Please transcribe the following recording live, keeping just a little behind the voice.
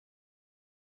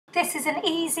This is an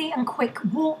easy and quick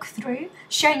walkthrough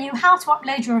showing you how to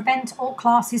upload your event or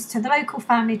classes to the local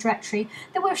family directory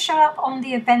that will show up on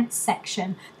the events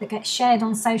section that gets shared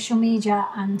on social media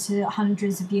and to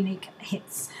hundreds of unique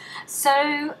hits.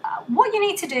 So what you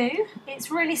need to do,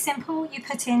 it's really simple. You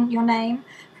put in your name.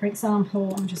 For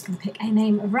example, I'm just going to pick a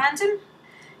name at random.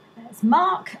 There's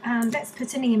Mark, and let's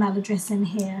put an email address in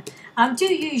here. Do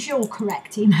use your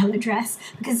correct email address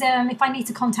because if I need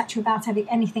to contact you about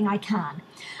anything, I can.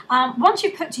 Once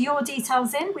you put your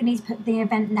details in, we need to put the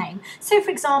event name. So, for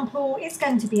example, it's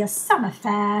going to be a summer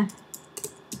fair.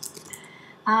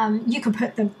 You could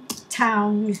put the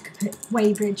town, you could put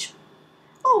Weybridge,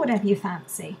 or whatever you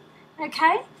fancy.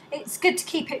 Okay? It's good to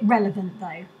keep it relevant,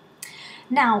 though.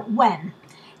 Now, when?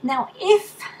 Now,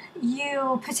 if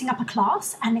you're putting up a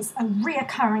class and it's a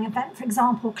reoccurring event, for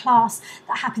example, a class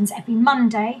that happens every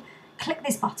Monday, click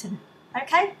this button,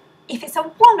 okay? If it's a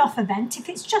one-off event, if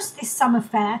it's just this summer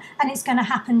fair and it's going to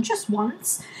happen just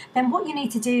once, then what you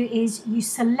need to do is you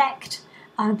select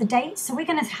the date. So we're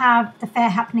going to have the fair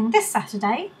happening this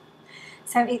Saturday.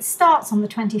 So it starts on the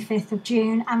 25th of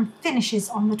June and finishes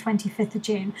on the 25th of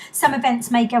June. Some events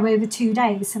may go over 2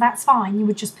 days, so that's fine. You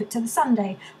would just put to the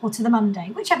Sunday or to the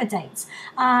Monday, whichever dates.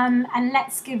 And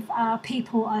let's give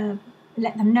people,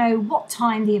 let them know what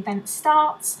time the event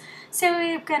starts. So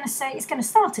we're going to say it's going to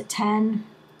start at 10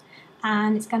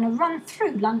 and it's going to run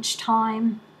through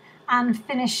lunchtime and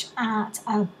finish at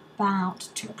about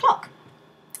 2 o'clock.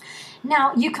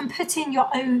 Now, you can put in your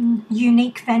own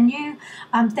unique venue.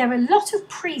 There are a lot of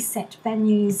preset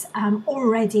venues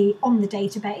already on the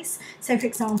database. So, for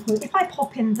example, if I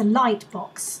pop in the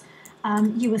Lightbox,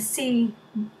 you will see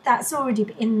that's already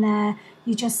in there.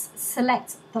 You just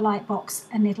select the Lightbox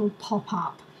and it'll pop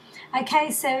up.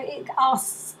 Okay, so it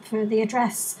asks for the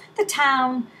address, the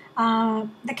town,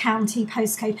 the county,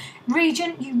 postcode.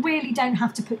 Region, you really don't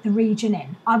have to put the region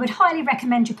in. I would highly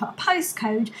recommend you put a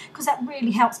postcode because that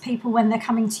really helps people when they're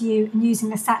coming to you and using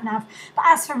the sat-nav. But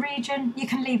as for region, you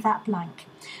can leave that blank.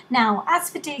 Now,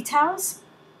 as for details,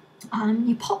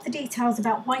 you pop the details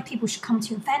about why people should come to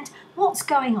your event, what's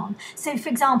going on. So, for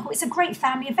example, it's a great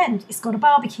family event. It's got a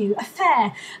barbecue, a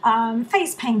fair,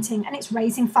 face painting, and it's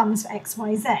raising funds for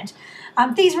XYZ.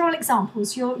 These are all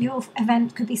examples. Your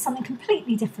event could be something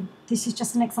completely different. This is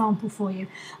just an example for you.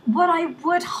 What I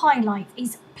would highlight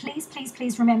is please, please,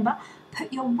 please remember,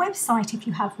 put your website if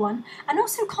you have one, and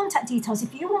also contact details.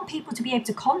 If you want people to be able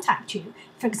to contact you,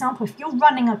 for example, if you're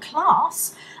running a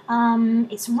class,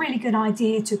 it's a really good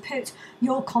idea to put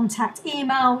your contact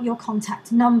email, your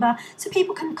contact number, so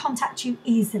people can contact you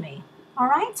easily. All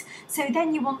right? So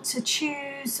then you want to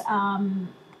choose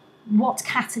what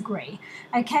category.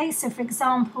 Okay, so for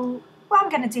example, well, I'm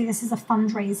going to do this as a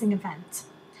fundraising event.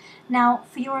 Now,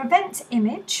 for your event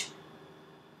image,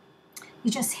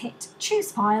 you just hit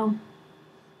choose file,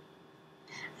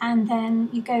 and then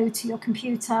you go to your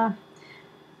computer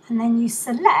and then you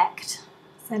select,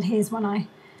 so here's one I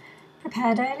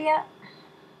prepared earlier,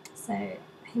 so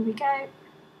here we go,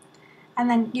 and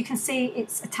then you can see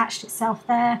it's attached itself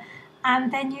there,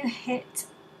 and then you hit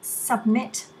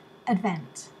submit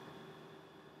event.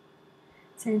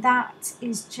 So that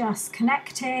is just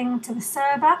connecting to the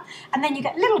server, and then you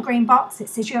get a little green box that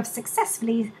says you have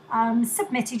successfully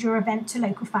submitted your event to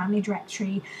local family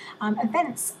directory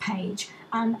events page,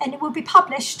 and it will be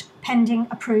published pending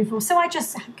approval. So I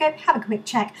just go have a quick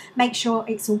check, make sure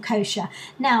it's all kosher.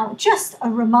 Now, just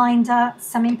a reminder,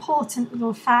 some important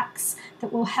little facts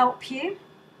that will help you.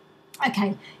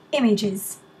 Okay,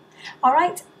 images. All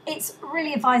right. It's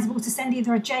really advisable to send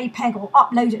either a JPEG or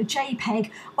upload a JPEG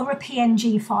or a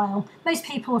PNG file. Most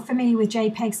people are familiar with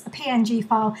JPEGs. A PNG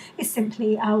file is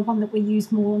simply one that we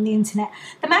use more on the internet.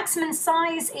 The maximum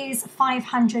size is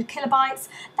 500 kilobytes.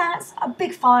 That's a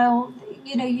big file.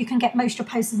 You know, you can get most of your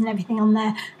posters and everything on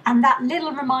there. And that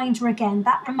little reminder again,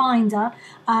 that reminder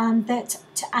that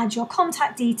to add your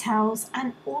contact details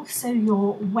and also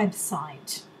your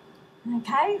website.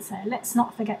 Okay, so let's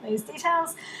not forget those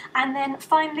details. And then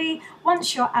finally,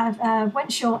 once your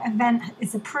event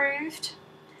is approved,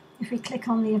 if we click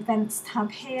on the events tab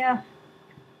here,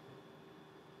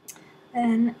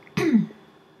 then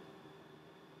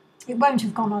it won't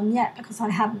have gone on yet because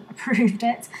I haven't approved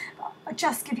it. But I'll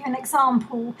just give you an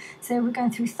example. So we're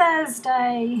going through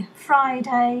Thursday,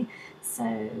 Friday. So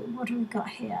what do we got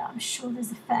here? I'm sure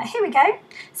there's a fair. Here we go.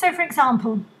 So for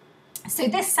example, so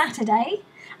this Saturday,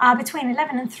 between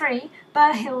 11 and 3,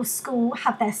 Burr Hill School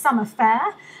have their summer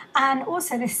fair, and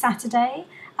also this Saturday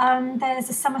there's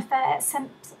a summer fair at St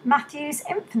Matthew's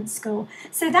Infant School.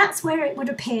 So that's where it would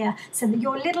appear, so that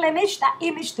your little image, that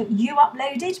image that you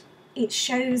uploaded, it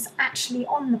shows actually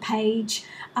on the page,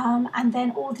 and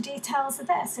then all the details are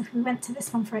there. So if we went to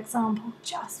this one, for example,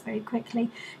 just very quickly,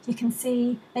 you can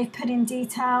see they've put in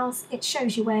details. It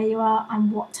shows you where you are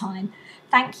and what time.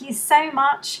 Thank you so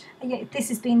much. This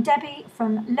has been Debbie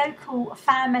from Local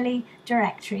Family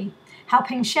Directory,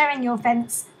 helping sharing your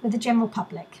events with the general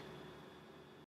public.